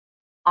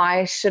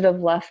I should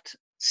have left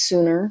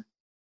sooner.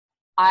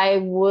 I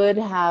would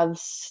have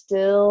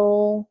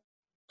still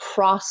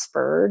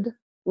prospered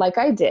like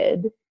I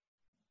did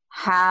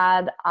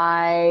had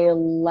I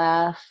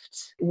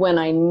left when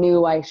I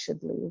knew I should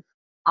leave.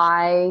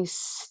 I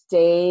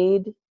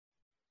stayed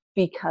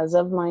because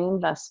of my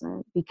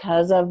investment,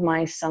 because of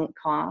my sunk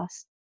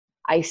cost.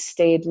 I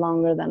stayed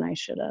longer than I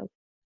should have.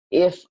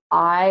 If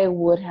I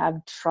would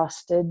have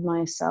trusted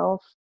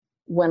myself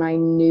when I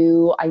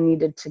knew I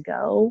needed to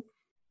go,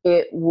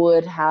 it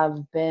would have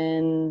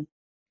been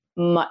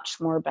much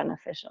more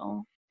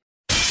beneficial.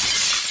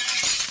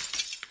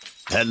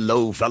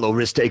 Hello, fellow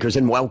risk takers,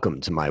 and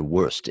welcome to my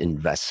worst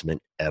investment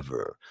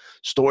ever.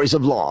 Stories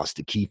of loss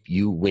to keep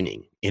you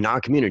winning. In our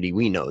community,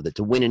 we know that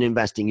to win in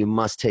investing, you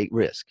must take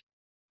risk.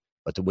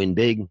 But to win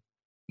big,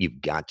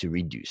 you've got to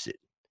reduce it.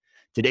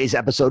 Today's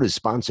episode is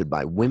sponsored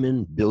by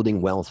Women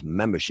Building Wealth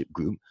Membership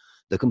Group,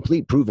 the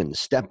complete proven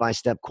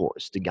step-by-step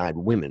course to guide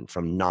women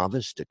from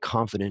novice to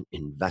confident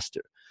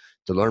investor.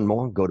 To learn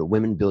more, go to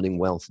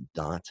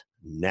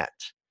womenbuildingwealth.net.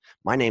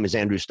 My name is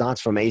Andrew Stotz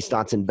from A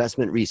Stotz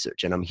Investment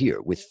Research, and I'm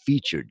here with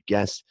featured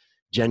guest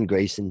Jen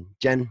Grayson.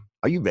 Jen,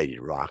 are you ready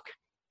to rock?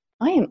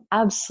 I am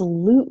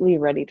absolutely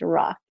ready to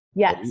rock.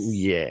 Yes. Oh,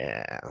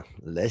 yeah,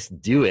 let's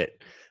do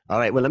it. All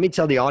right, well, let me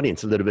tell the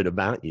audience a little bit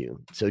about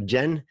you. So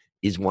Jen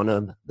is one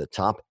of the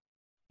top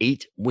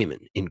 8 women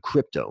in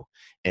crypto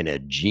and a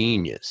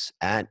genius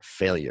at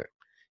failure.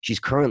 She's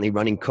currently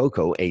running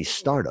Coco, a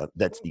startup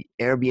that's the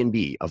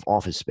Airbnb of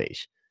office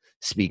space,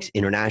 speaks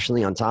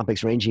internationally on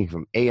topics ranging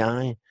from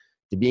AI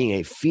to being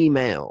a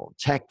female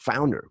tech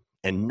founder,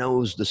 and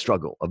knows the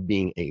struggle of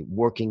being a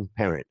working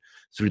parent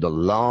through the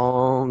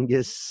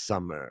longest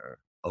summer.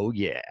 Oh,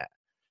 yeah.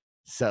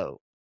 So,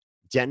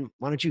 Jen,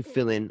 why don't you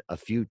fill in a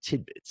few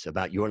tidbits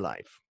about your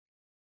life?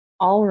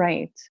 All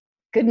right.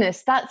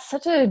 Goodness, that's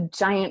such a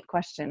giant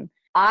question.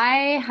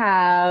 I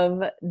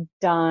have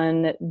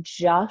done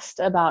just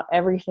about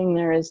everything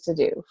there is to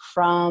do,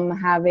 from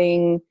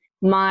having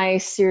my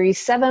Series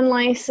 7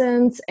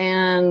 license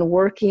and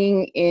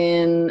working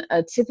in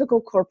a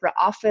typical corporate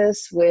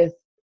office with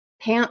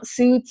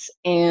pantsuits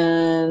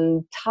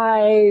and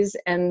ties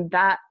and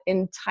that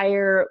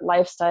entire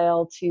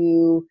lifestyle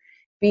to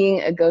being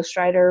a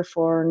ghostwriter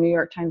for New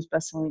York Times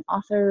bestselling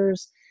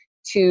authors,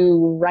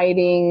 to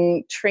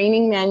writing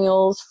training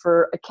manuals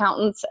for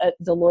accountants at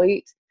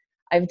Deloitte.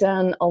 I've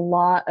done a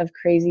lot of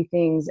crazy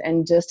things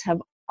and just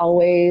have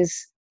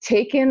always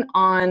taken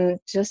on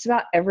just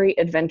about every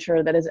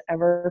adventure that has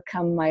ever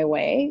come my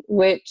way,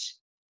 which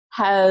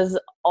has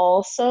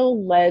also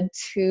led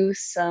to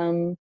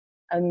some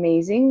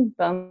amazing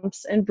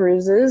bumps and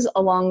bruises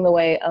along the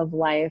way of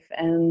life.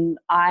 And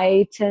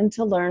I tend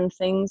to learn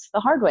things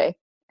the hard way.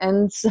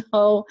 And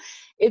so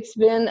it's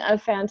been a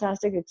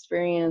fantastic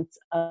experience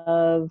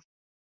of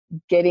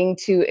getting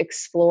to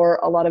explore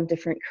a lot of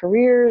different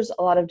careers,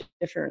 a lot of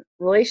different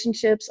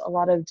relationships, a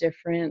lot of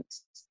different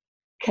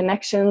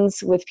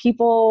connections with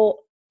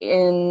people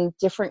in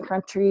different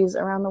countries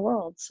around the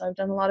world. So I've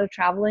done a lot of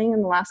traveling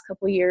in the last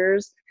couple of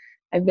years.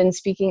 I've been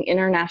speaking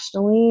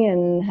internationally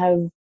and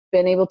have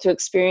been able to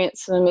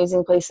experience some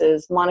amazing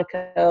places,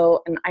 Monaco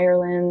and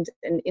Ireland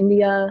and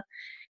India.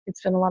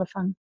 It's been a lot of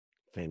fun.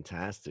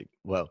 Fantastic.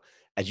 Well,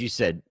 as you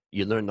said,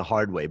 you learn the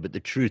hard way, but the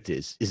truth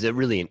is there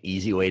really an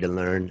easy way to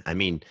learn? I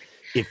mean,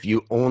 if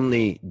you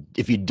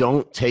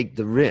don't take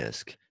the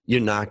risk,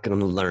 you're not going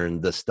to learn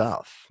the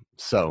stuff.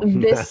 So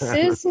This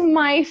is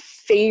my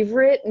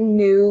favorite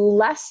new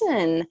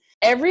lesson.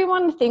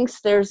 Everyone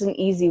thinks there's an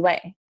easy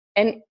way,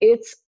 and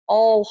it's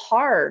all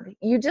hard.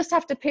 You just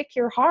have to pick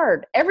your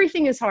hard.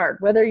 Everything is hard,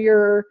 whether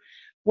you're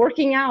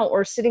working out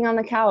or sitting on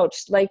the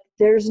couch. Like,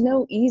 there's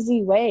no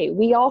easy way.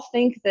 We all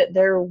think that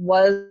there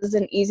was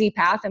an easy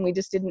path and we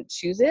just didn't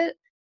choose it,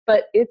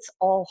 but it's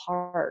all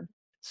hard.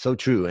 so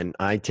true. And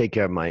I take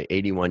care of my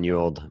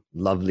 81-year-old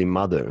lovely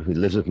mother who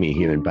lives with me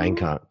here in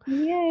Bangkok.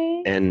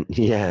 Yay. And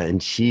yeah,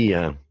 and she,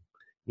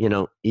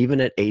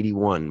 even at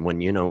 81,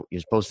 when, you're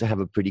supposed to have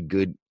a pretty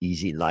good,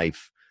 easy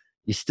life,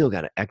 you still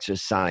got to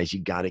exercise.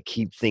 You got to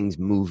keep things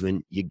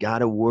moving. You got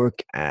to work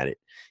at it.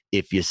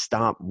 If you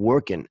stop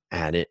working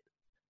at it,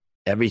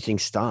 everything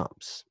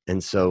stops.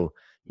 And so,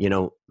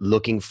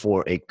 looking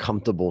for a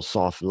comfortable,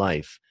 soft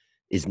life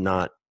is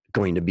not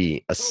going to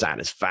be a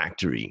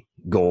satisfactory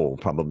goal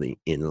probably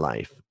in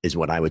life, is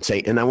what I would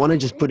say. And I want to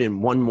just put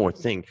in one more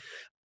thing.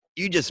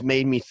 You just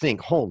made me think,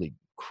 holy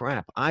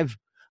crap, I've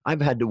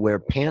had to wear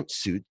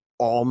pantsuit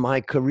all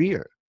my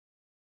career.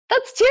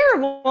 That's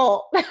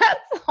terrible.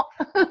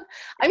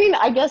 I mean,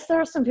 I guess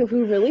there are some people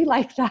who really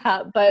like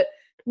that, but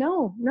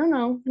no.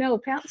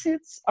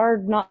 Pantsuits are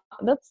not,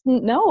 that's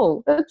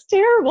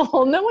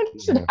terrible. No one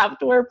should have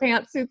to wear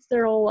pantsuits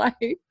their whole life.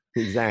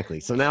 Exactly.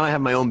 So now I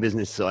have my own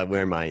business, so I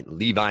wear my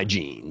Levi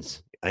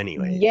jeans.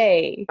 Anyways.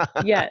 Yay.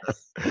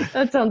 Yes.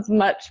 That sounds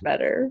much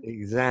better.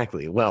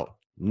 Exactly. Well,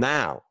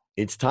 now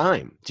it's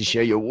time to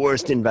share your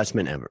worst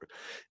investment ever.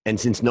 And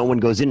since no one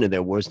goes into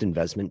their worst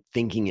investment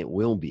thinking it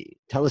will be,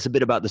 tell us a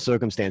bit about the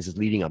circumstances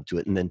leading up to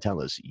it, and then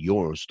tell us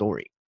your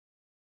story.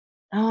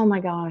 Oh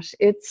my gosh.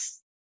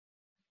 It's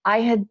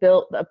I had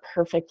built a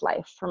perfect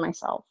life for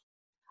myself.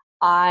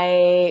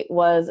 I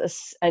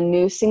was a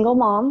new single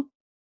mom.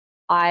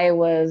 I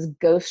was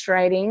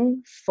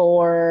ghostwriting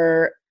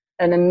for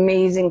an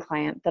amazing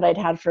client that I'd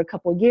had for a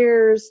couple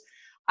years.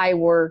 I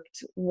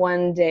worked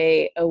 1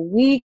 day a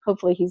week.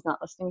 Hopefully he's not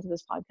listening to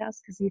this podcast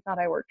because he thought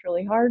I worked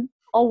really hard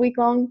all week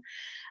long.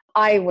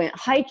 I went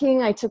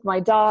hiking. I took my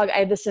dog. I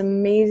had this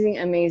amazing,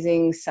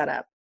 amazing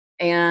setup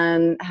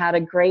and had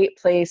a great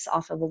place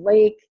off of the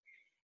lake.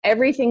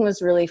 Everything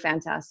was really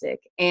fantastic.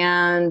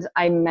 And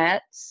I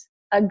met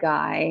a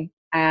guy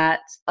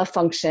at a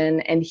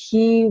function, and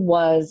he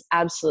was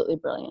absolutely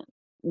brilliant,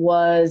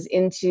 was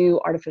into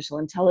artificial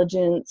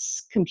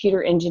intelligence,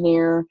 computer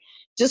engineer,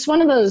 just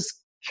one of those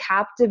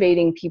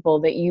captivating people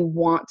that you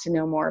want to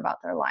know more about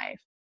their life,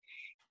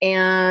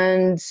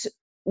 and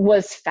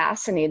was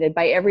fascinated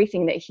by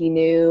everything that he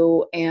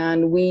knew.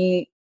 And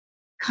we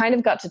kind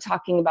of got to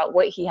talking about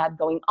what he had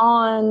going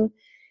on.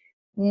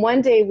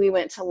 One day we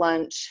went to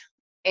lunch,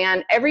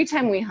 and every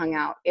time we hung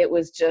out, it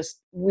was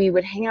just, we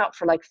would hang out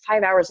for like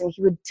 5 hours, and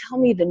he would tell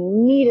me the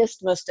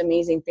neatest, most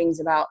amazing things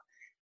about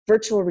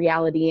virtual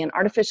reality and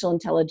artificial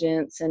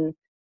intelligence and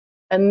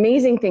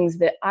amazing things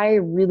that I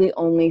really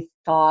only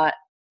thought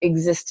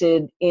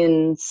existed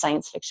in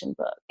science fiction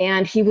books.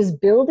 And he was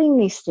building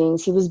these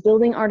things. He was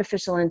building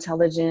artificial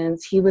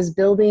intelligence. He was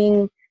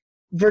building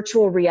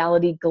virtual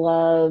reality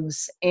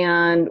gloves.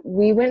 And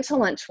we went to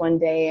lunch one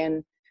day,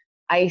 and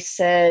I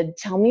said,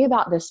 tell me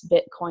about this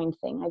Bitcoin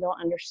thing. I don't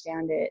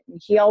understand it.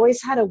 And he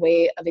always had a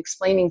way of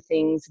explaining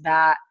things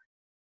that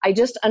I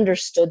just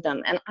understood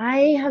them. And I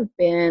am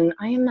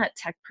that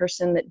tech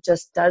person that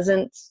just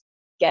doesn't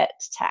get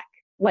tech,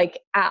 like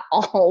at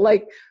all.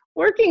 Like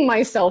working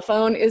my cell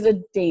phone is a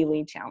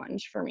daily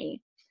challenge for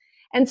me.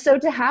 And so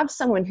to have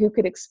someone who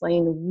could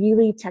explain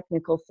really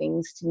technical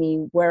things to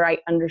me where I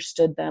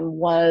understood them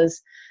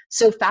was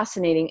so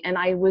fascinating. And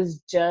I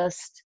was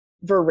just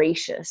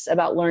voracious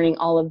about learning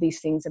all of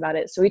these things about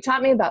it. So he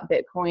taught me about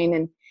Bitcoin,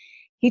 and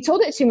he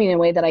told it to me in a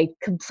way that I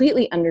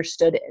completely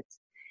understood it.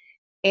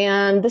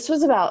 And this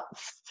was about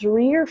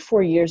 3 or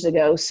 4 years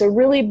ago. So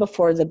really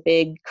before the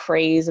big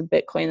craze of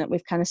Bitcoin that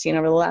we've kind of seen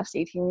over the last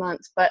 18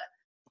 months. But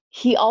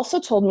he also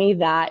told me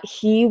that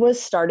he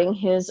was starting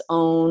his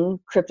own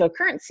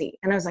cryptocurrency.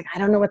 And I was like, I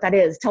don't know what that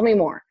is. Tell me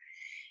more.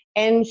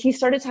 And he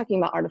started talking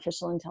about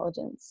artificial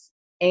intelligence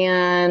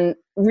and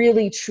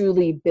really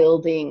truly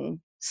building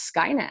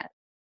Skynet,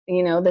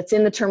 that's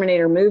in the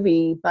Terminator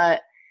movie,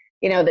 but,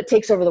 that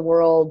takes over the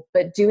world,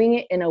 but doing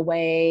it in a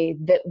way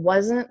that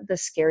wasn't the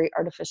scary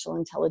artificial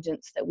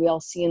intelligence that we all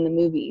see in the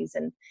movies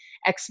and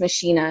Ex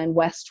Machina and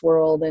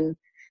Westworld and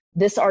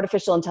this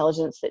artificial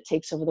intelligence that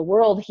takes over the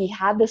world. He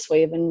had this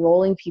way of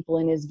enrolling people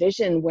in his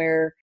vision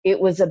where it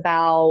was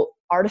about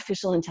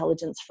artificial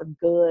intelligence for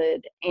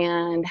good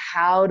and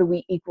how do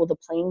we equal the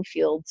playing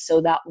field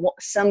so that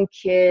some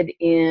kid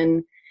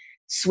in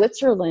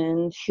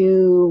Switzerland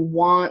who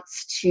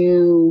wants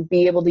to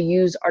be able to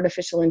use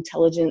artificial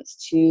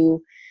intelligence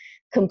to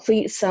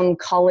complete some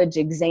college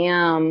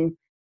exam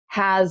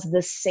has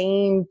the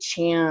same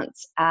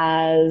chance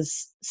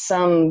as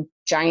some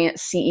giant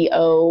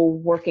CEO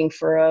working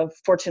for a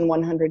Fortune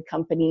 100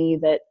 company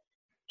that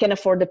can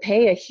afford to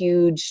pay a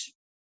huge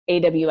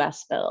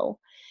AWS bill.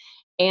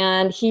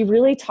 And he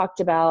really talked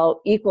about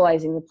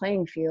equalizing the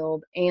playing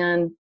field.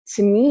 And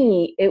to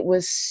me, it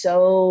was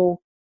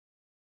so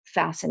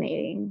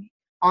fascinating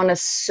on a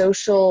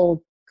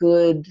social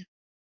good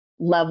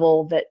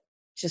level that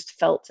just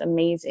felt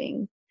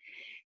amazing.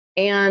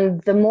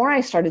 And the more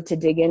I started to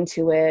dig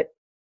into it,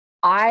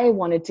 I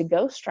wanted to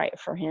ghostwrite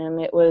for him.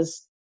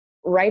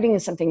 Writing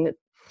is something that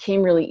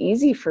came really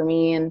easy for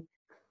me. And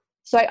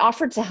so I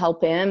offered to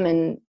help him,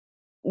 and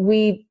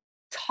we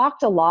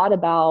talked a lot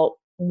about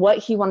what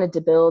he wanted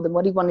to build and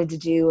what he wanted to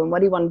do and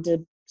what he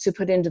wanted to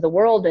put into the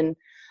world. And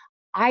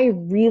I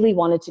really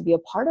wanted to be a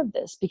part of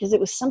this because it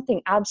was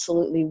something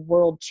absolutely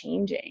world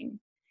changing.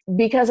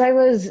 Because I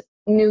was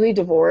newly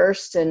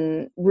divorced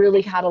and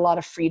really had a lot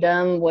of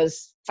freedom,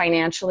 was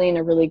financially in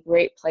a really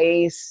great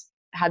place,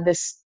 had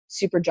this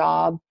super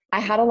job. I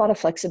had a lot of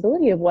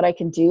flexibility of what I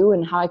could do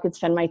and how I could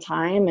spend my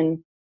time. And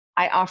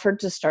I offered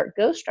to start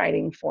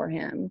ghostwriting for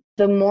him.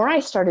 The more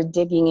I started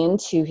digging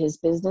into his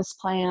business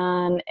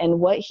plan and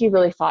what he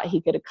really thought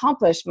he could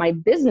accomplish, my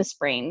business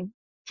brain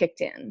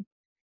kicked in.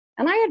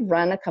 And I had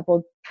run a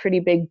couple pretty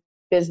big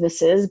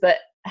businesses, but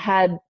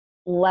had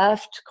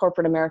left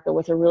corporate America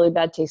with a really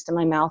bad taste in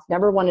my mouth,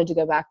 never wanted to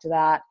go back to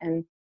that.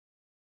 And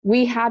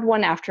we had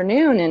one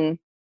afternoon, and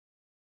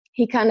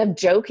he kind of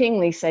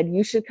jokingly said,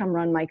 you should come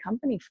run my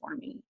company for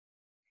me.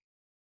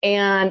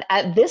 And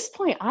at this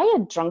point, I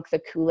had drunk the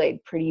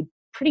Kool-Aid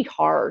pretty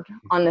hard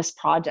on this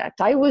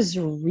project. I was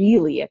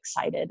really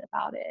excited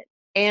about it.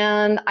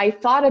 And I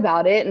thought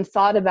about it and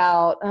thought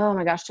about, oh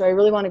my gosh, do I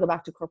really want to go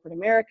back to corporate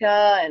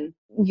America and,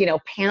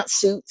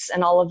 pantsuits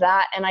and all of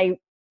that? And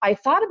I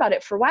thought about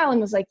it for a while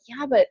and was like,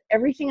 yeah, but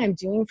everything I'm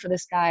doing for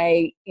this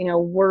guy,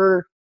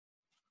 we're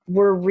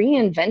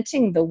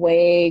reinventing the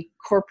way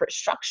corporate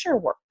structure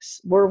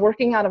works. We're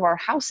working out of our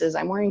houses.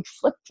 I'm wearing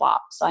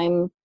flip-flops.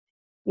 I'm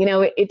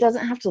it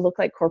doesn't have to look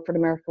like corporate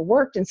America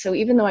worked. And so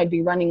even though I'd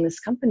be running this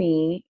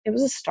company, it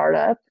was a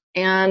startup,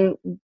 and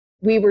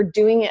we were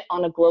doing it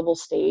on a global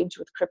stage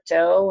with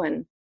crypto,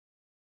 and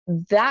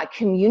that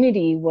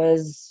community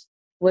was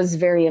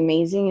very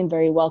amazing and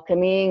very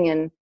welcoming.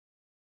 And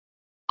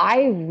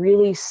I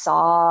really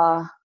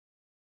saw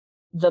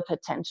the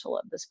potential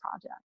of this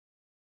project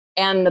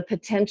and the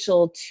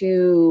potential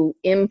to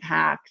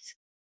impact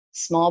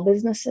small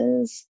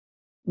businesses,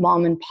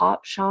 mom and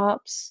pop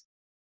shops,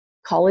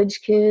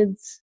 college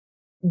kids,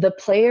 the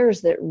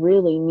players that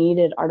really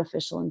needed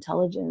artificial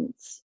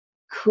intelligence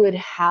could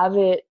have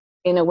it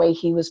in a way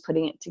he was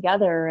putting it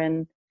together.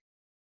 And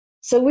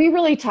so we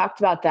really talked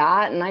about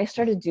that, and I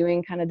started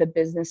doing kind of the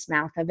business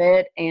math of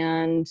it,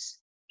 and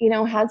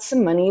had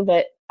some money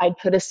that I'd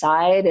put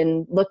aside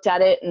and looked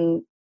at it,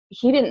 and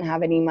he didn't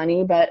have any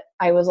money, but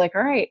I was like,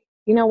 all right,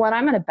 you know what,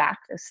 I'm going to back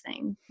this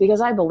thing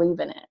because I believe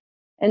in it.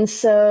 And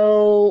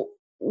so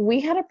we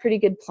had a pretty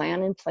good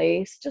plan in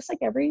place, just like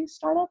every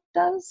startup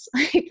does,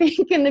 I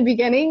think, in the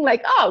beginning.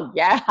 Like, oh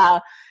yeah,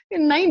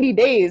 in 90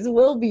 days,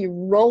 we'll be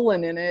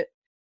rolling in it.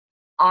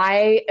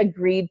 I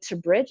agreed to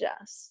bridge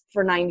us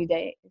for 90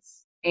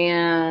 days.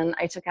 And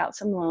I took out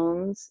some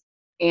loans,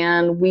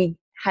 and we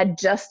had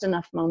just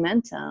enough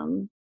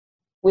momentum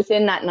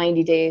within that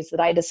 90 days that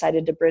I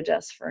decided to bridge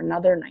us for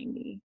another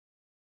 90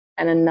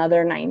 and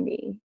another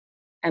 90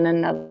 and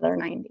another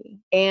 90.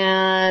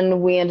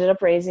 And we ended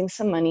up raising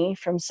some money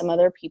from some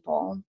other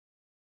people.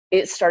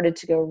 It started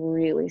to go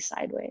really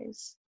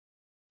sideways.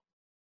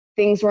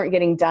 Things weren't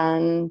getting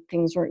done.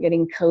 Things weren't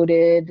getting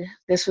coded.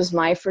 This was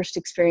my first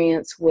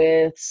experience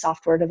with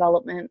software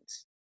development.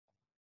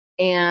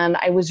 And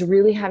I was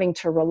really having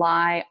to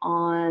rely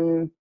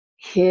on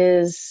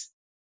his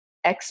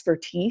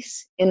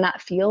expertise in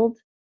that field.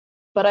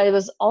 But I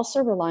was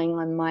also relying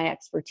on my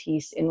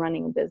expertise in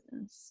running a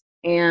business.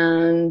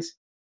 And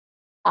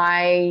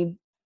I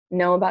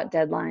know about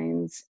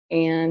deadlines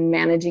and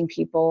managing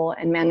people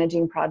and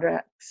managing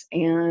projects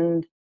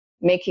and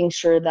making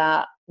sure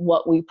that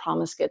what we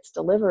promise gets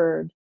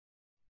delivered.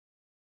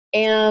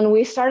 And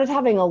we started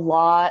having a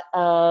lot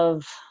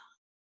of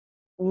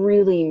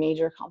really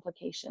major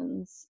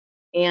complications.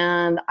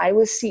 And I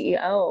was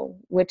CEO,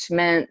 which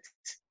meant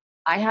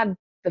I had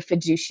the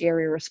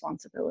fiduciary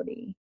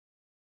responsibility.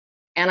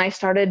 And I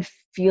started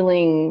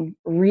feeling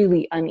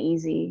really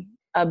uneasy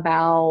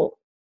about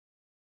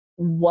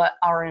what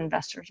our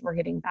investors were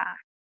getting back,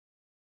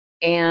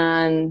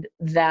 and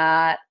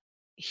that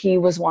he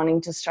was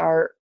wanting to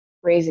start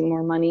raising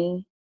more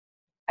money.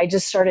 I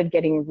just started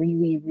getting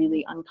really,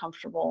 really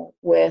uncomfortable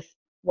with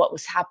what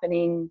was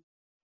happening,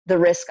 the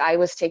risk I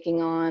was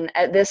taking on.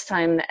 At this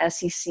time, the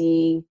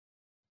SEC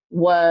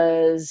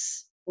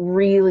was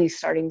really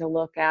starting to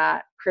look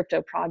at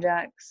crypto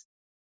projects.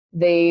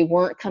 They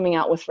weren't coming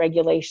out with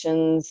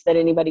regulations that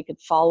anybody could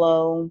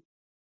follow.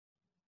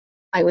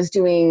 I was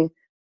doing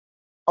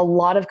a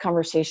lot of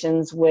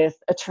conversations with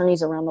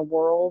attorneys around the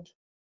world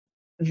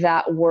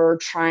that were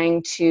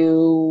trying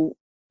to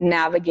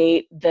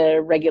navigate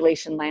the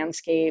regulation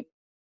landscape.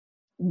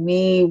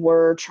 We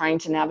were trying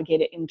to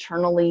navigate it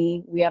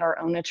internally. We had our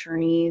own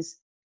attorneys.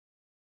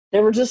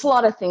 There were just a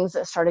lot of things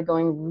that started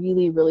going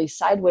really, really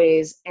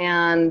sideways.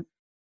 And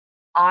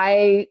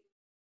I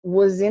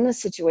was in a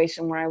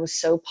situation where I was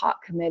so pot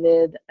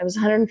committed. I was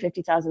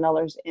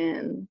 $150,000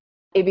 in.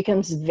 It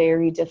becomes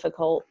very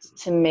difficult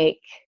to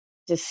make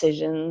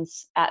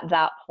decisions at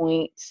that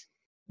point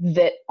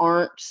that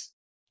aren't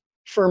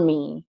for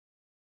me.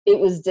 It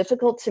was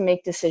difficult to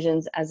make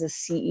decisions as a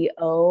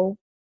CEO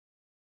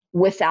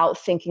without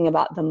thinking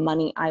about the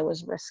money I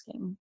was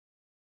risking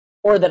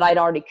or that I'd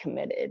already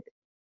committed.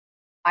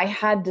 I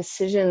had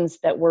decisions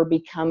that were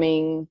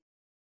becoming,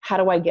 how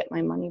do I get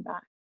my money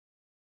back?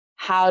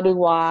 How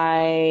do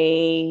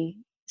I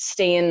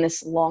stay in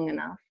this long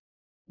enough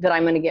that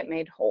I'm going to get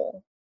made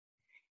whole?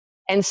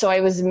 And so I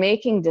was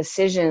making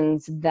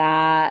decisions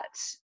that,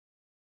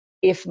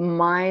 if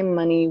my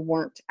money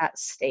weren't at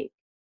stake,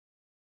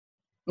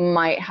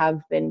 might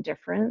have been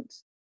different.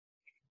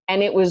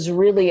 And it was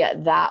really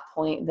at that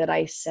point that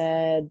I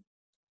said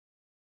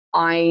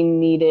I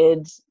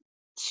needed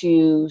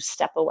to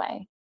step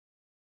away.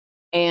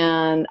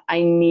 And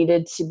I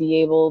needed to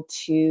be able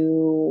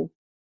to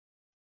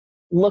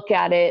look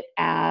at it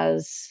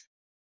as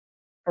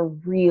a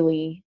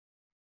really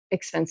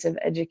expensive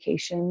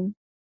education.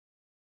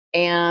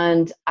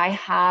 And I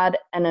had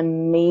an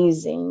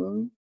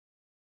amazing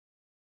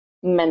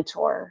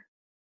mentor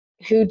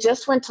who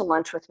just went to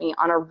lunch with me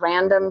on a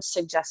random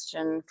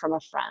suggestion from a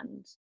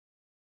friend.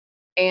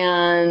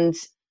 And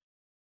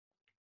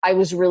I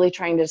was really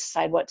trying to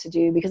decide what to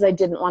do because I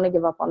didn't want to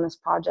give up on this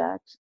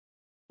project.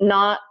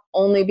 Not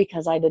only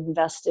because I'd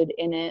invested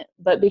in it,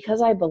 but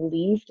because I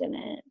believed in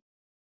it.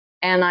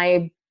 And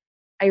I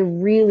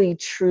really,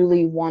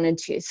 truly wanted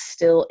to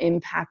still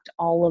impact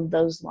all of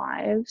those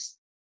lives.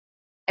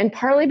 And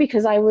partly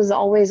because I was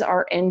always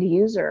our end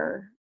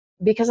user,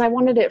 because I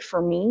wanted it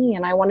for me,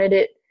 and I wanted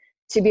it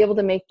to be able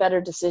to make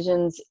better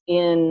decisions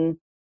in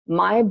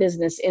my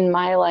business, in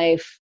my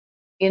life,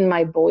 in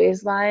my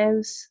boys'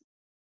 lives,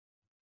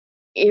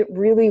 it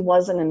really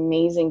was an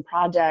amazing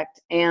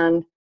project.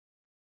 And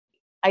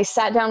I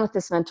sat down with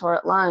this mentor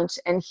at lunch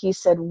and he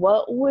said,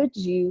 what would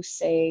you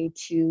say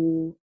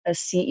to a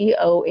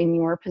CEO in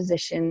your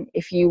position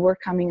if you were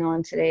coming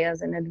on today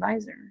as an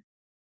advisor?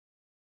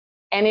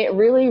 And it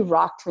really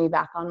rocked me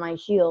back on my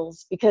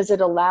heels because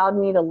it allowed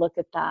me to look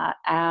at that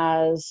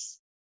as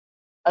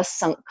a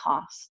sunk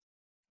cost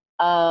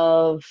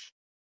of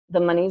the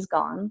money's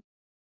gone.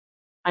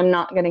 I'm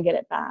not going to get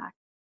it back.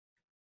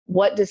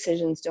 What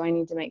decisions do I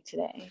need to make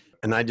today?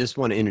 And I just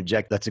want to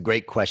interject. That's a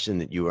great question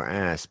that you were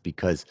asked,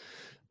 because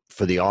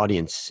for the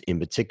audience in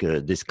particular,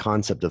 this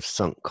concept of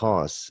sunk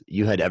costs,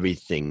 you had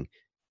everything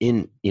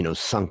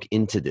sunk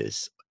into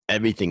this,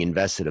 everything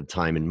invested of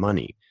time and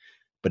money.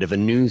 But if a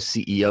new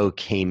CEO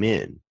came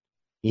in,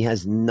 he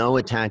has no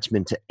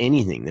attachment to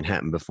anything that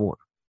happened before.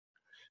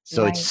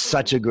 So it's Right.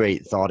 such a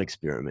great thought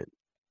experiment.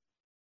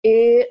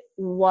 It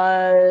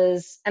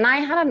was, and I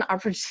had an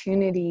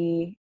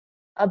opportunity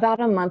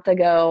about a month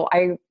ago.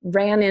 I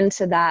ran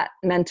into that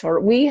mentor.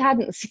 We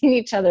hadn't seen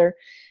each other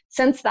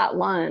since that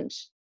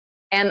lunch.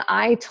 And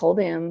I told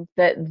him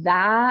that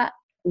that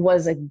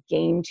was a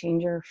game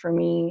changer for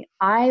me.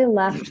 I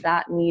left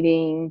that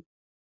meeting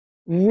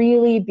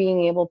really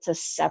being able to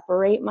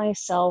separate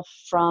myself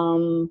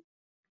from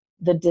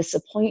the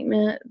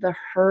disappointment, the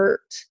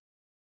hurt,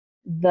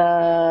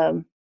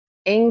 the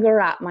anger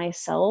at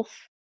myself,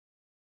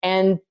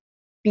 and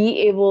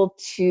be able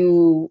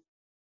to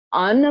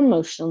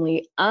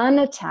unemotionally,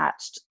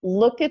 unattached,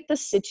 look at the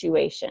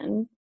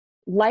situation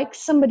like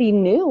somebody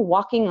new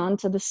walking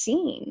onto the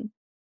scene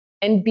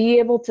and be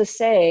able to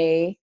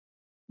say,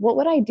 what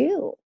would I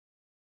do?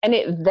 And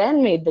it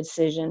then made the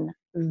decision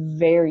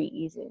very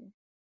easy.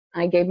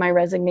 I gave my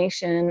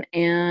resignation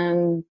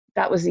and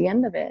that was the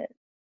end of it.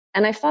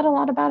 And I've thought a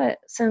lot about it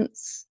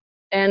since.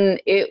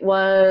 And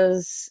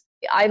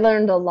I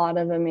learned a lot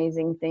of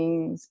amazing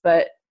things,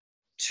 but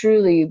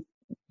truly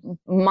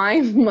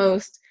my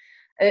most,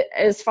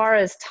 as far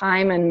as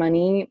time and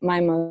money, my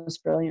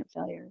most brilliant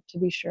failure, to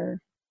be sure.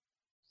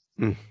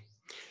 Mm.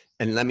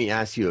 And let me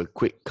ask you a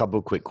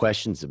couple quick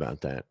questions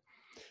about that.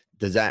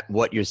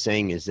 What you're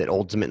saying is that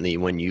ultimately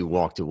when you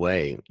walked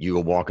away, you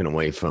were walking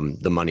away from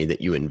the money that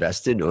you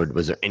invested, or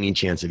was there any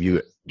chance of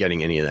you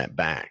getting any of that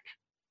back?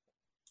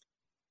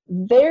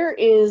 There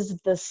is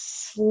the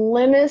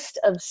slimmest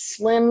of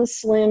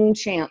slim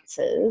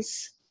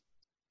chances,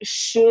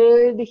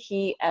 should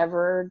he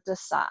ever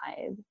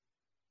decide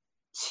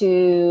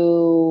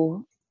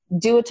to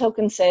do a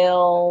token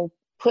sale,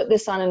 put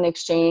this on an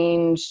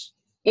exchange.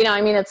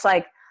 It's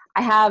like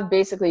I have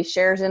basically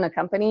shares in a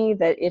company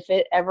that if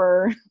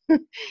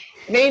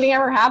anything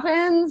ever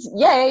happens,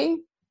 yay.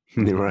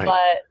 Right.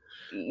 But,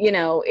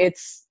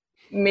 it's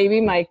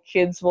maybe my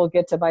kids will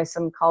get to buy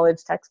some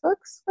college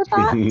textbooks with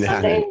that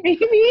someday,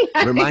 maybe.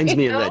 Reminds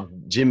me of that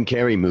Jim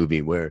Carrey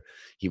movie where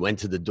he went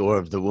to the door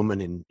of the woman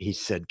and he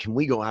said, "Can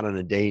we go out on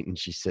a date?" And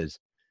she says,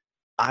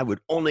 "I would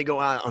only go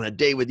out on a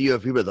date with you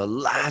if you were the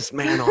last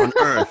man on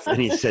earth."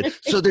 And he said,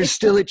 "So there's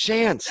still a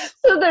chance."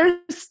 So there's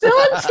still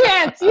a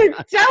chance. You're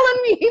telling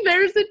me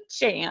there's a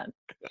chance.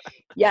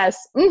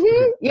 Yes.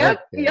 Mm-hmm.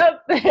 Yep. Okay.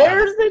 Yep.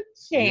 There's a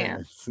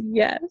chance.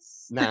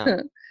 Yes. Now,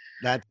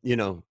 that's,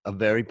 a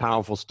very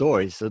powerful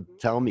story. So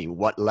tell me,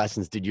 what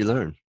lessons did you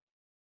learn?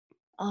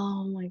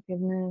 Oh my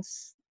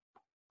goodness.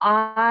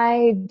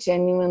 I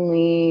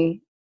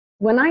genuinely,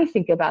 when I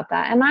think about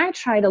that, and I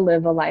try to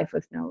live a life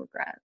with no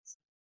regrets,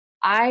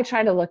 I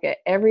try to look at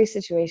every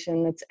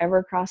situation that's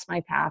ever crossed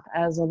my path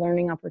as a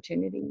learning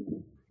opportunity.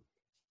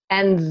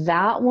 And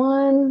that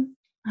one,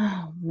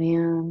 oh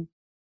man,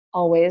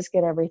 always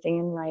get everything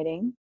in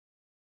writing.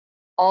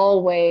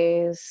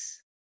 Always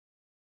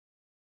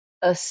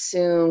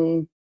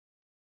assume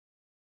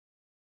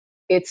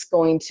it's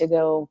going to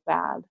go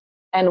bad.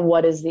 And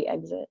what is the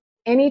exit?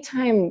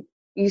 Anytime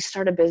you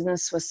start a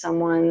business with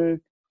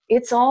someone,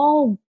 it's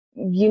all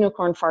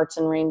unicorn farts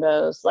and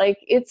rainbows. Like,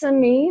 it's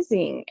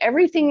amazing.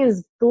 Everything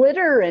is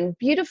glitter and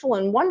beautiful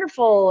and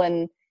wonderful.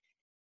 And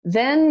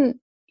then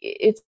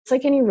it's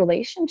like any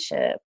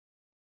relationship,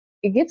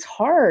 it gets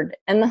hard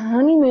and the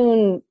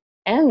honeymoon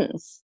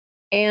ends.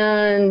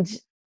 And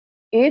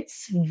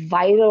it's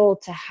vital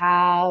to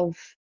have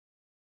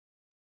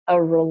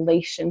a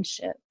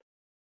relationship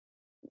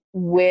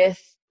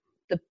with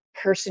the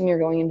person you're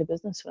going into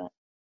business with,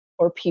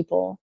 or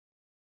people,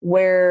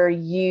 where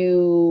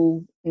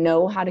you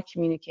know how to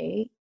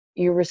communicate,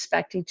 you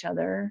respect each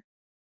other,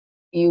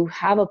 you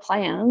have a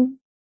plan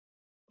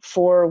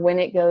for when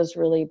it goes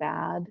really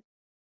bad.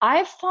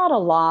 I've thought a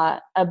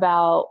lot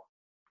about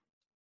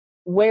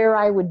where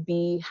I would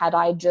be had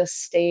I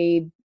just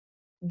stayed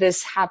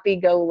this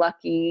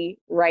happy-go-lucky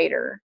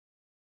writer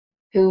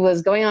who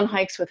was going on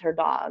hikes with her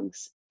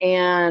dogs,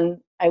 and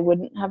I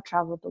wouldn't have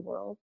traveled the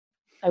world.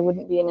 I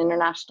wouldn't be an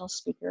international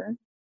speaker.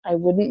 I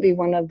wouldn't be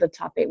one of the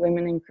top 8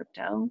 women in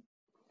crypto.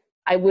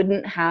 I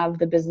wouldn't have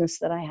the business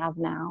that I have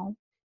now.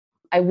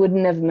 I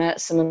wouldn't have met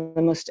some of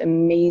the most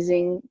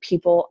amazing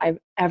people I've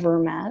ever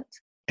met.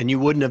 And you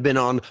wouldn't have been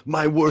on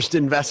my worst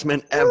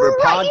investment ever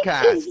Right,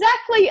 podcast.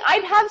 exactly.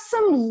 I'd have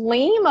some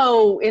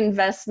lame-o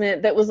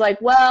investment that was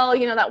like, well,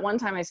 that one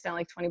time I spent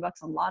like $20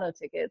 on lotto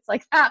tickets.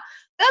 Like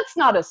that's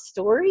not a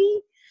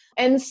story.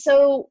 And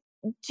so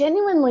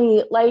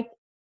genuinely, like,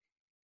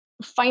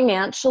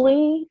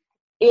 financially,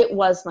 it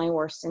was my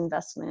worst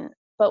investment.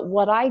 But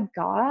what I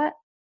got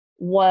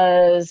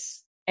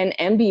was an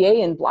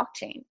MBA in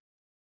blockchain,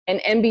 an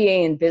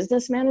MBA in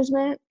business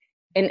management,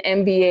 an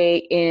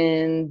MBA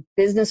in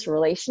business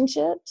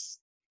relationships,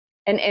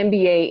 an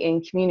MBA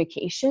in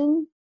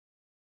communication.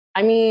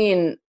 I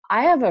mean,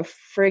 I have a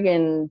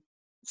friggin'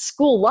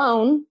 school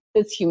loan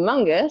that's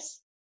humongous,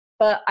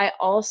 but I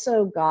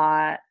also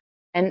got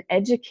an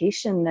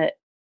education that,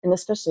 and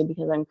especially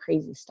because I'm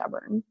crazy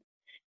stubborn,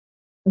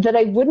 that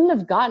I wouldn't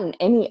have gotten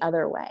any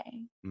other way.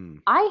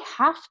 I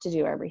have to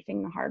do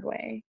everything the hard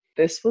way.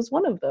 This was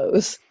one of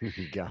those.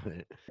 Got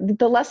it.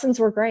 The lessons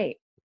were great.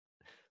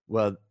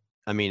 Well,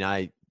 I mean,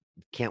 I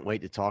can't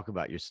wait to talk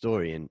about your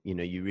story. And,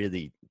 you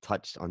really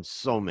touched on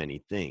so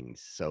many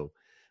things. So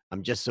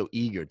I'm just so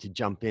eager to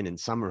jump in and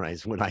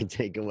summarize what I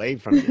take away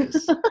from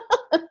this.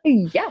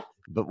 Yeah.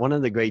 But one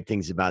of the great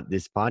things about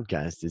this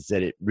podcast is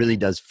that it really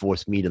does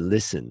force me to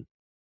listen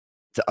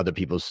to other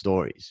people's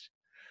stories.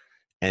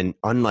 And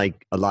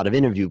unlike a lot of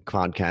interview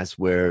podcasts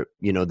where,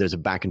 there's a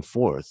back and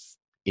forth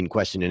in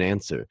question and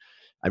answer,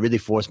 I really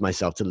force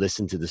myself to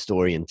listen to the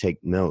story and take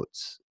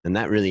notes. And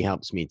that really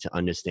helps me to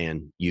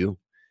understand your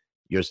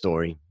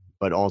story,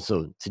 but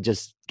also to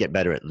just get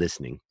better at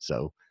listening.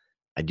 So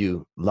I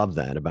do love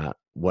that about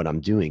what I'm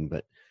doing.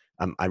 But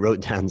I wrote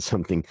down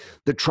something,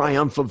 the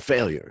triumph of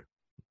failure,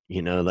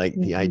 like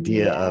the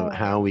idea of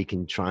how we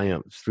can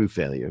triumph through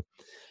failure.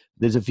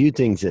 There's a few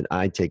things that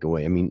I take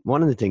away. I mean,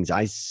 one of the things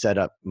I set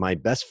up, my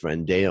best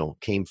friend, Dale,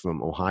 came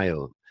from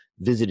Ohio,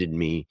 visited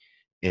me,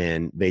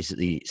 and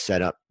basically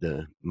set up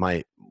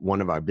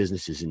one of our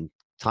businesses in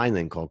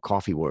Thailand called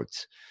Coffee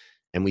Works.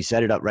 And we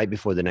set it up right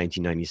before the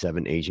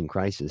 1997 Asian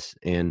crisis.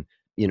 And,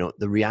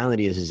 the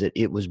reality is that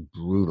it was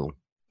brutal.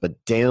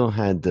 But Dale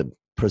had the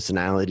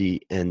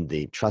personality and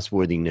the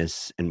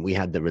trustworthiness, and we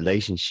had the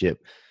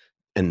relationship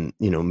and,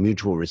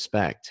 mutual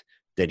respect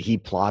that he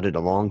plodded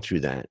along through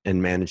that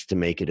and managed to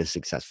make it a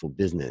successful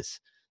business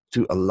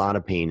through a lot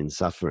of pain and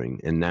suffering.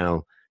 And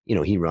now,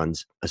 he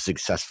runs a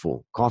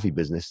successful coffee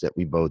business that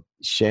we both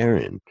share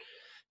in.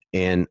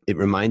 And it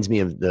reminds me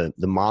of the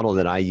model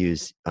that I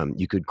use.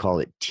 You could call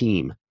it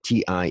TEAM,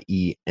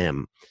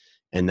 TIEM,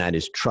 and that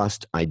is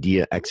trust,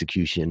 idea,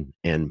 execution,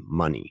 and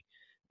money.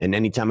 And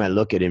anytime I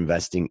look at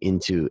investing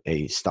into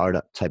a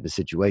startup type of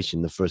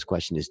situation, the first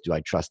question is, do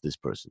I trust this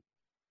person?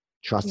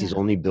 Trust is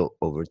only built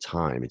over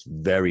time. It's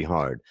very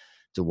hard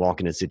to walk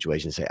in a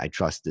situation and say, I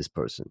trust this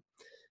person.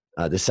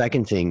 The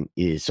second thing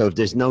is, so if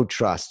there's no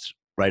trust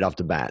right off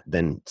the bat,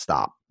 then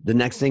stop. The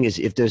next thing is,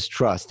 if there's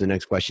trust, the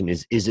next question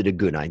is it a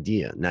good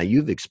idea? Now,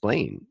 you've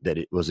explained that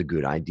it was a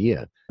good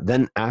idea.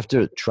 Then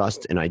after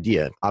trust and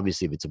idea,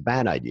 obviously, if it's a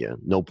bad idea,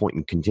 no point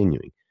in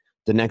continuing.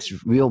 The next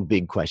real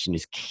big question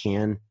is,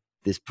 can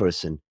this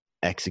person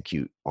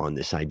execute on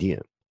this idea?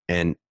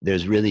 And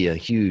there's really a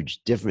huge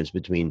difference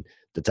between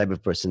the type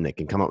of person that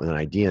can come up with an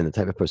idea and the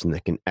type of person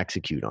that can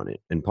execute on it.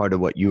 And part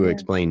of what you were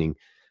explaining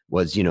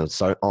was,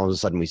 all of a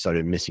sudden we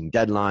started missing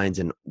deadlines,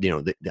 and,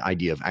 the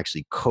idea of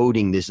actually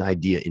coding this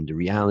idea into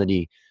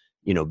reality,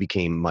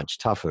 became much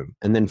tougher.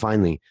 And then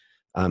finally,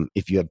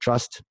 if you have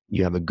trust,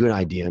 you have a good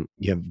idea,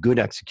 you have good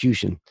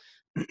execution.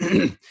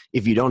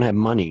 If you don't have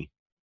money,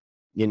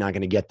 you're not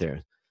going to get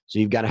there. So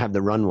you've got to have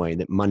the runway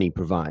that money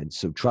provides.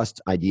 So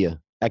trust, idea,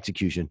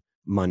 execution,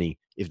 money.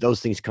 If those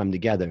things come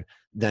together,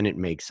 then it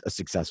makes a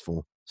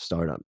successful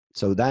startup.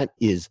 So that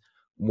is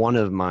one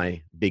of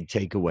my big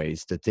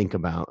takeaways to think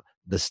about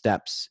the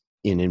steps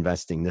in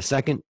investing. The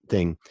second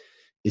thing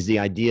is the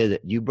idea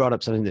that you brought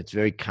up something that's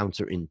very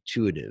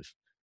counterintuitive.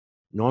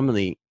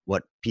 Normally,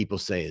 what people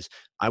say is,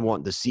 I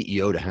want the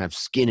CEO to have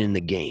skin in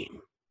the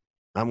game.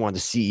 I want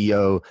the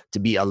CEO to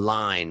be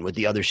aligned with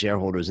the other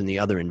shareholders and the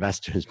other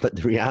investors. But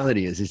the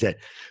reality is that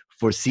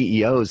for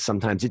CEOs,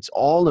 sometimes it's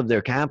all of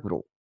their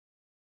capital.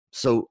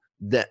 So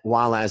that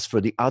while as for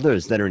the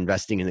others that are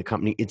investing in the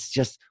company, it's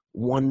just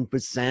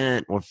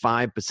 1% or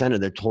 5%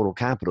 of their total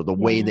capital. The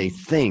way they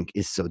think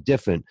is so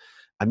different.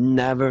 I've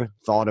never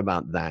thought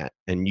about that.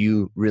 And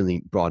you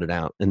really brought it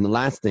out. And the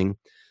last thing,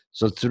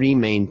 so three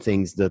main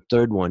things. The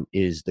third one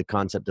is the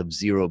concept of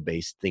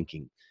zero-based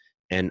thinking.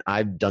 And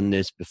I've done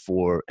this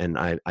before, and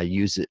I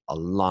use it a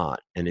lot.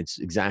 And it's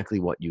exactly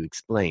what you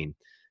explained.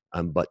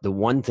 But the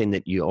one thing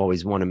that you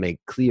always want to make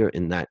clear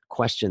in that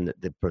question that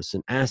the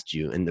person asked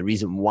you, and the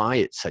reason why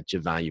it's such a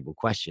valuable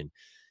question,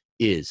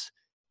 is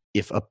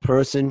if a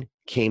person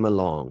came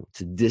along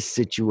to this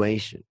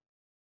situation,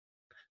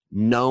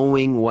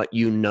 knowing what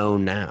you know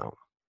now,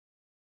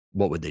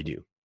 what would they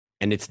do?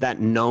 And it's that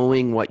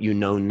knowing what you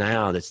know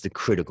now that's the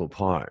critical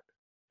part.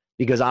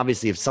 Because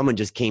obviously, if someone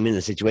just came in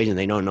the situation,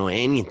 they don't know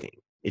anything,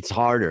 it's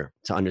harder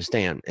to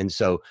understand. And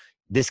so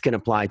this can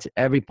apply to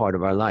every part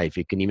of our life.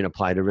 It can even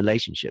apply to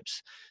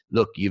relationships.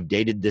 Look, you've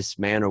dated this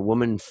man or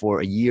woman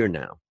for a year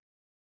now.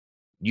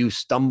 you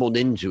stumbled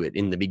into it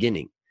in the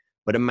beginning.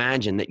 But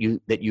imagine that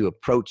you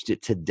approached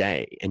it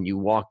today and you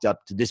walked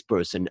up to this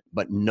person,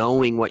 but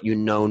knowing what you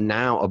know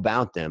now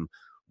about them,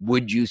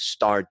 would you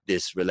start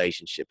this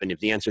relationship? And if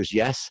the answer is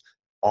yes,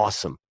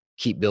 awesome,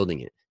 keep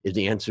building it. If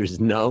the answer is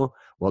no,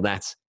 well,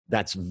 that's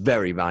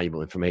very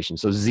valuable information.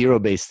 So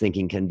zero-based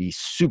thinking can be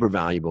super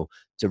valuable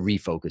to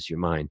refocus your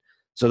mind.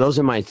 So those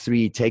are my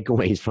 3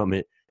 takeaways from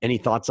it. Any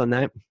thoughts on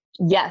that?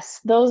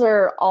 Yes, those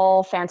are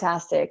all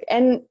fantastic.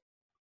 And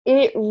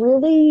it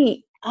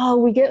really,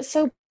 we get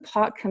so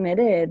pot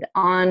committed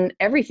on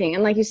everything.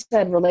 And like you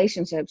said,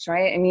 relationships,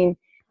 right? I mean,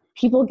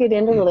 people get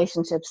into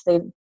relationships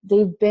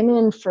they've been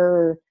in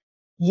for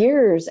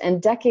years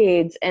and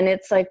decades. And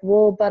it's like,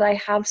 well, but I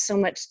have so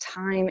much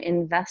time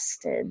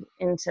invested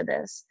into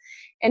this.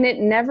 And it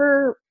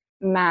never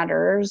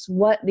matters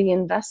what the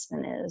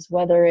investment is,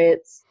 whether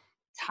it's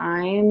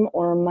time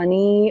or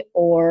money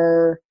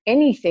or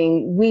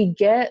anything. We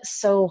get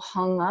so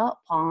hung up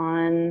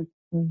on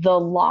the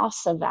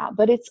loss of that,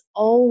 but it's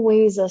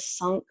always a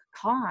sunk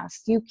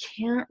cost. You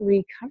can't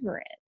recover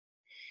it.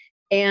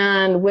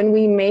 And when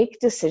we make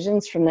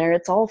decisions from there,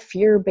 it's all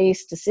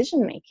fear-based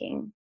decision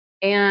making.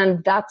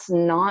 And that's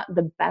not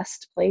the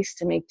best place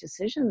to make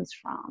decisions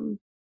from.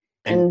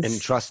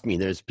 And trust me,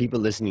 there's people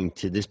listening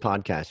to this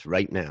podcast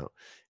right now.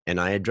 And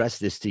I address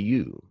this to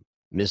you,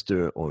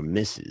 Mr. or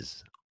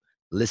Mrs.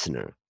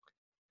 listener.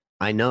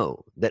 I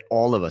know that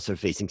all of us are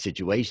facing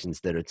situations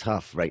that are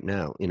tough right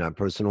now in our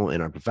personal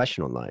and our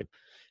professional life.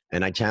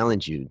 And I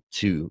challenge you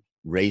to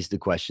raise the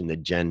question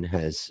that Jen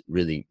has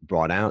really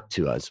brought out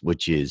to us,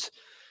 which is,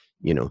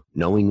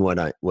 knowing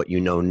what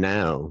you know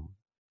now,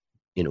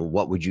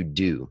 what would you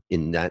do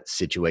in that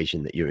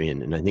situation that you're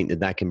in? And I think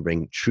that can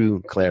bring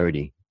true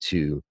clarity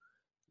to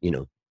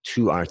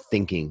our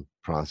thinking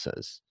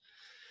process.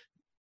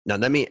 Now,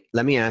 let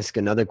me ask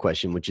another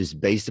question, which is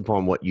based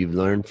upon what you've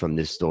learned from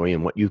this story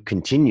and what you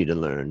continue to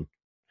learn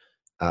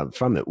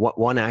from it. What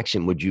one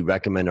action would you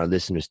recommend our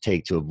listeners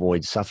take to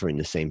avoid suffering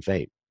the same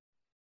fate?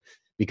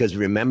 Because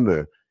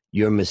remember,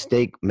 your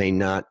mistake may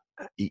not,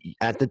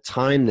 at the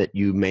time that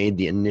you made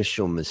the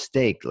initial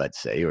mistake,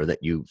 let's say, or that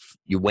you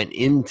went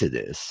into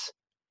this,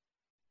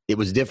 it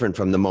was different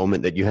from the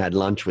moment that you had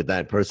lunch with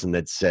that person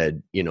that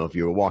said, if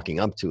you were walking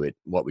up to it,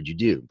 what would you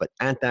do? But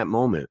at that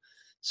moment,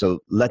 so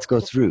let's go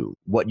through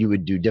what you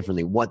would do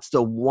differently. What's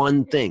the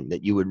one thing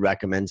that you would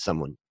recommend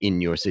someone in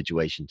your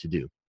situation to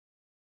do?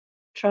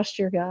 Trust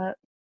your gut.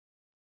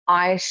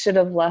 I should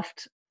have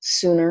left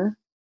sooner.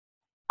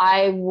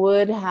 I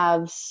would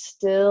have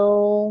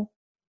still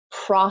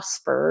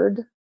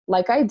prospered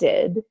like I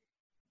did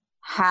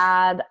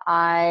had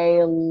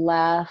I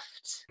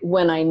left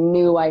when I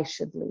knew I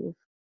should leave.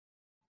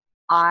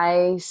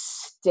 I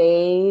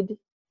stayed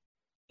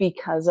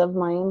because of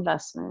my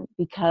investment,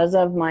 because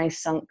of my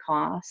sunk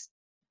cost.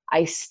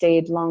 I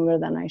stayed longer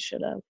than I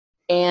should have.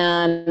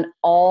 And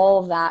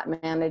all that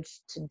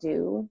managed to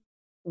do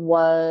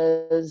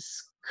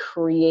was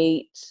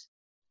create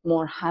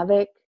more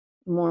havoc,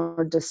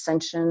 more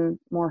dissension,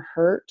 more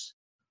hurt.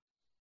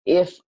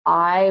 If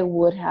I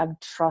would have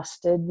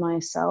trusted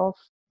myself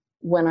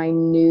when I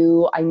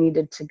knew I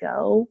needed to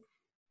go,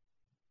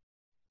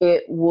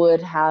 it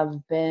would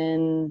have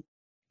been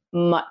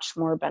much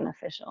more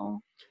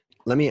beneficial.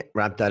 Let me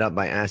wrap that up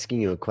by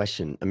asking you a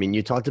question. I mean,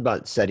 you talked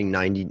about setting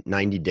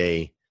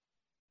 90-day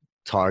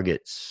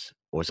targets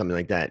or something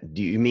like that.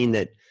 Do you mean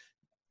that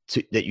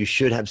you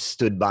should have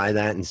stood by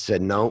that and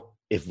said, no,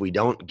 if we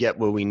don't get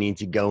where we need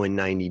to go in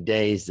 90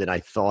 days that I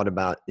thought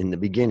about in the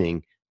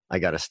beginning, I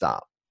got to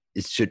stop?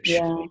 It should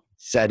be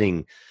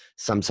setting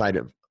some sort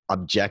of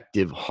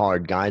objective,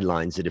 hard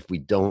guidelines that if we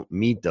don't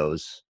meet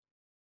those.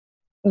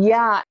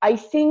 Yeah, I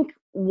think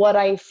what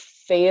I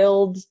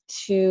failed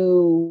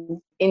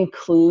to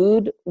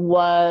include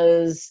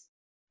was,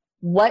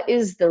 what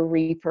is the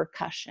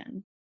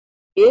repercussion?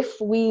 If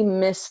we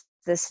miss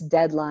this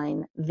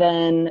deadline,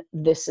 then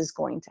this is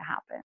going to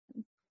happen.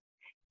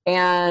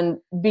 And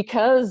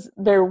because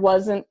there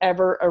wasn't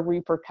ever a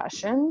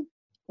repercussion,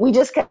 we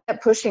just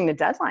kept pushing the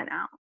deadline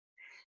out.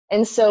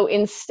 And so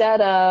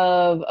instead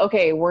of,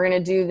 okay, we're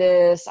going to do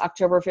this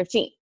October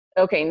 15th.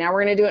 Okay, now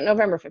we're going to do it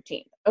November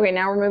 15th. Okay,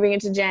 now we're moving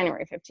it to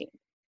January 15th.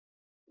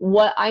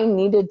 What I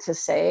needed to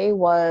say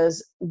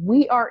was,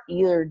 we are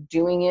either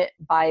doing it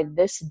by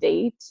this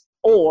date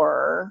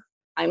or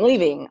I'm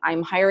leaving,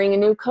 I'm hiring a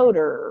new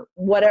coder,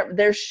 whatever.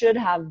 There should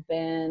have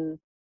been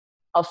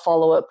a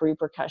follow-up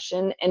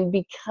repercussion. And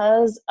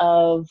because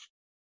of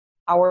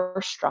our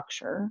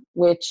structure,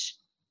 which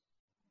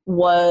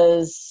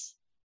was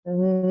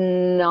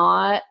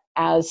not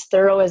as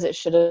thorough as it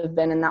should have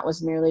been, and that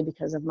was merely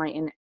because of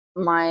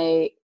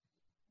my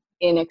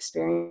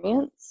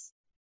inexperience,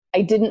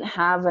 I didn't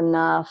have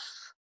enough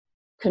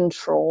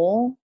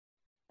control.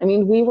 I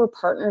mean, we were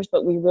partners,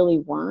 but we really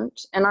weren't.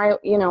 And a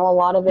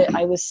lot of it,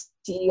 I was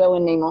CEO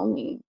in name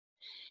only.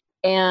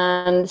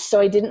 And so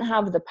I didn't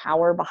have the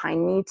power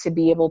behind me to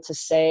be able to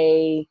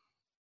say,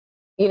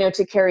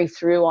 to carry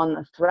through on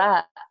the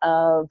threat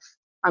of,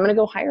 I'm going to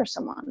go hire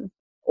someone.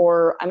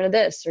 or I'm going to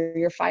this, or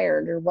you're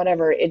fired, or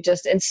whatever.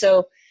 And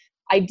so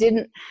I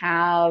didn't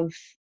have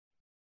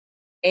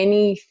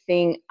any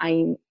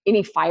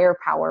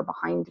firepower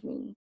behind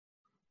me.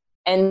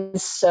 And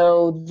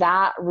so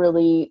that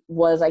really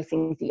was, I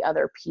think, the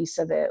other piece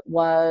of it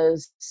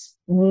was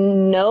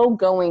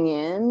going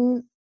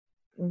in,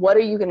 what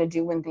are you going to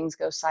do when things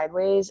go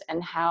sideways,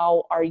 and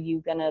how are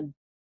you going to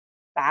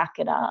back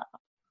it up?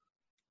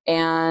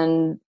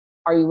 And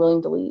are you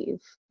willing to leave?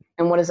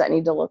 And what does that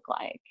need to look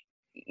like?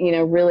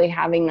 Really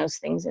having those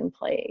things in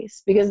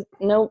place, because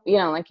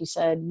like you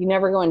said, you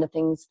never go into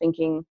things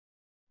thinking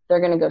they're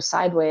going to go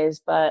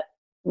sideways, but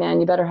man,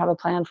 you better have a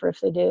plan for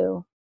if they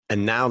do.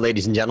 And now,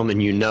 ladies and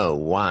gentlemen, you know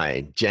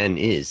why Jen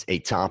is a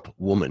top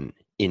woman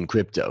in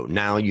crypto.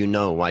 Now you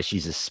know why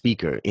she's a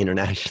speaker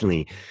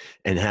internationally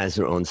and has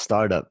her own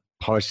startup.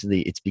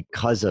 Partially, it's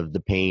because of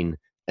the pain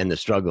and the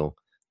struggle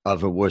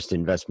of her worst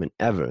investment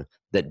ever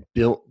that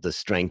built the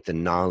strength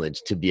and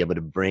knowledge to be able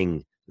to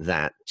bring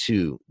that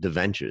to the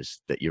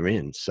ventures that you're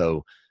in.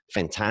 So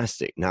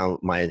fantastic. Now,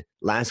 my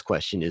last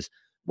question is,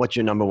 what's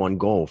your number one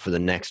goal for the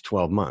next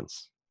 12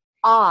 months?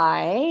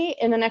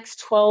 In the next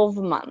 12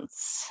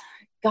 months,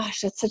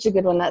 gosh, that's such a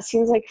good one. That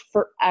seems like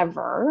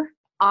forever.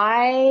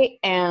 I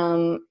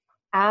am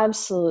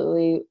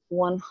absolutely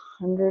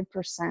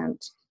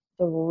 100%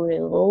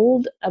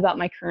 thrilled about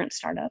my current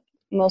startup,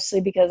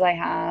 mostly because I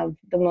have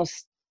the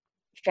most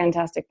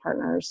fantastic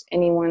partners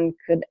anyone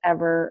could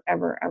ever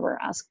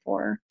ask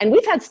for. And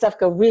we've had stuff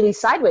go really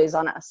sideways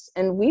on us,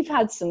 and we've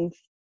had some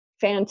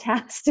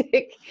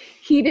fantastic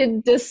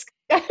heated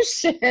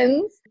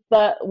discussions,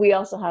 but we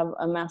also have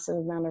a massive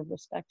amount of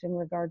respect and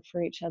regard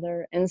for each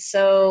other. And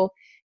so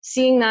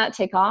seeing that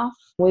take off,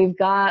 we've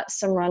got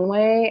some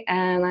runway,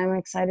 and I'm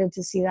excited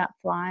to see that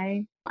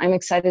fly. I'm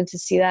excited to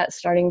see that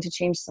starting to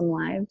change some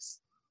lives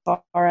as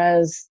far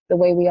as the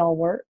way we all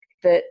work,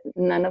 that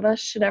none of us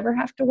should ever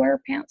have to wear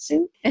a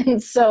pantsuit.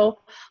 And so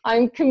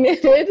I'm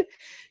committed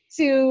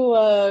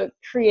to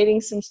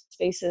creating some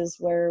spaces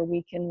where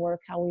we can work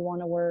how we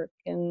want to work,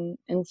 and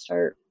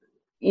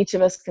each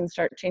of us can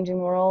start changing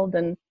the world.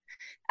 And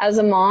as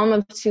a mom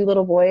of 2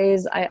 little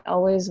boys, I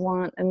always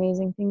want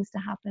amazing things to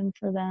happen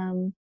for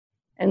them.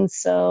 And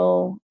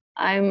so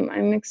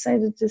I'm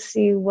excited to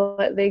see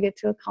what they get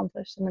to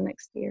accomplish in the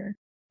next year.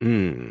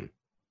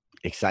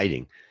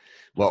 Exciting.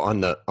 Well,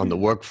 on the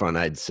work front,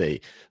 I'd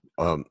say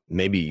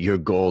maybe your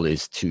goal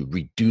is to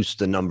reduce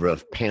the number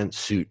of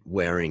pantsuit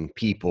wearing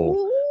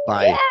people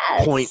by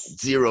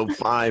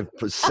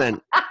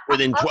 0.05%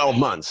 within 12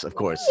 months, of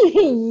course.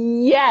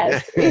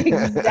 Yes,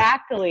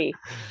 exactly.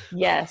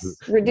 Yes.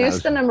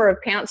 Reduce the number of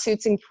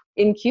pantsuits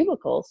in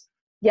cubicles.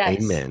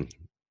 Yes. Amen.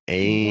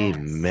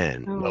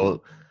 Amen. Yes.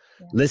 Well,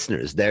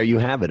 listeners, there you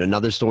have it.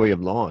 Another story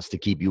of loss to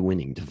keep you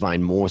winning. To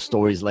find more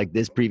stories like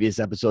this, previous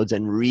episodes,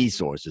 and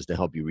resources to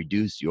help you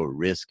reduce your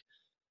risk,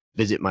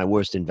 visit My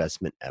Worst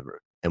Investment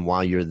Ever. And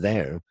while you're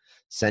there,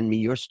 send me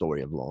your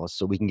story of loss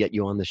so we can get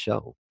you on the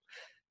show.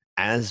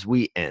 As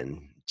we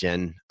end,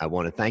 Jen, I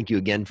want to thank you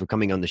again for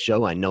coming on the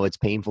show. I know it's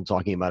painful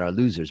talking about our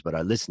losers, but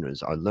our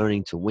listeners are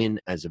learning to win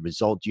as a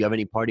result. Do you have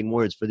any parting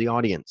words for the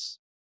audience?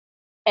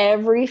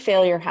 Every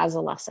failure has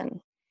a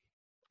lesson.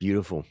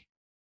 Beautiful.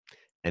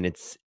 And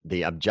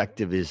the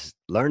objective is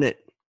learn it.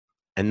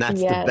 And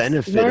that's the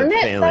benefit of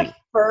failing. Learn it the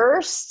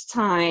first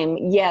time.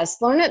 Yes,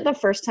 learn it the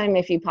first time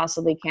if you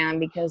possibly can,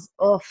 because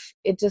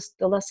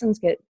the lessons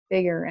get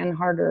bigger and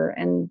harder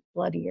and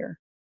bloodier.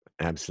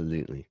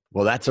 Absolutely.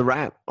 Well, that's a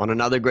wrap on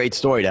another great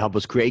story to help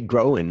us create,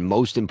 grow, and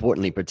most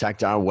importantly,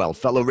 protect our wealth.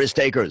 Fellow risk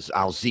takers,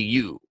 I'll see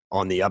you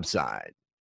on the upside.